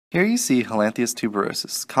Here you see Halantheus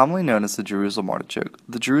tuberosus, commonly known as the Jerusalem artichoke.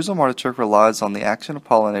 The Jerusalem artichoke relies on the action of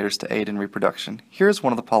pollinators to aid in reproduction. Here is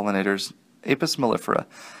one of the pollinators, Apis mellifera.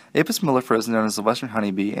 Apis mellifera is known as the western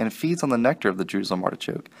honeybee and feeds on the nectar of the Jerusalem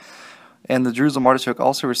artichoke. And the Jerusalem artichoke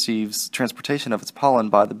also receives transportation of its pollen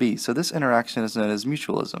by the bee, so this interaction is known as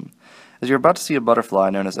mutualism. As you're about to see a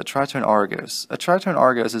butterfly known as a tritone argos. A tritone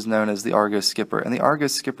argos is known as the Arogos skipper, and the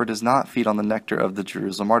Arogos skipper does not feed on the nectar of the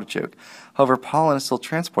Jerusalem artichoke. However, pollen is still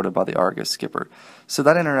transported by the Arogos skipper. So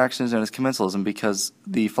that interaction is known as commensalism because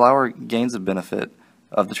the flower gains the benefit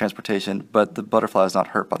of the transportation, but the butterfly is not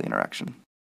hurt by the interaction.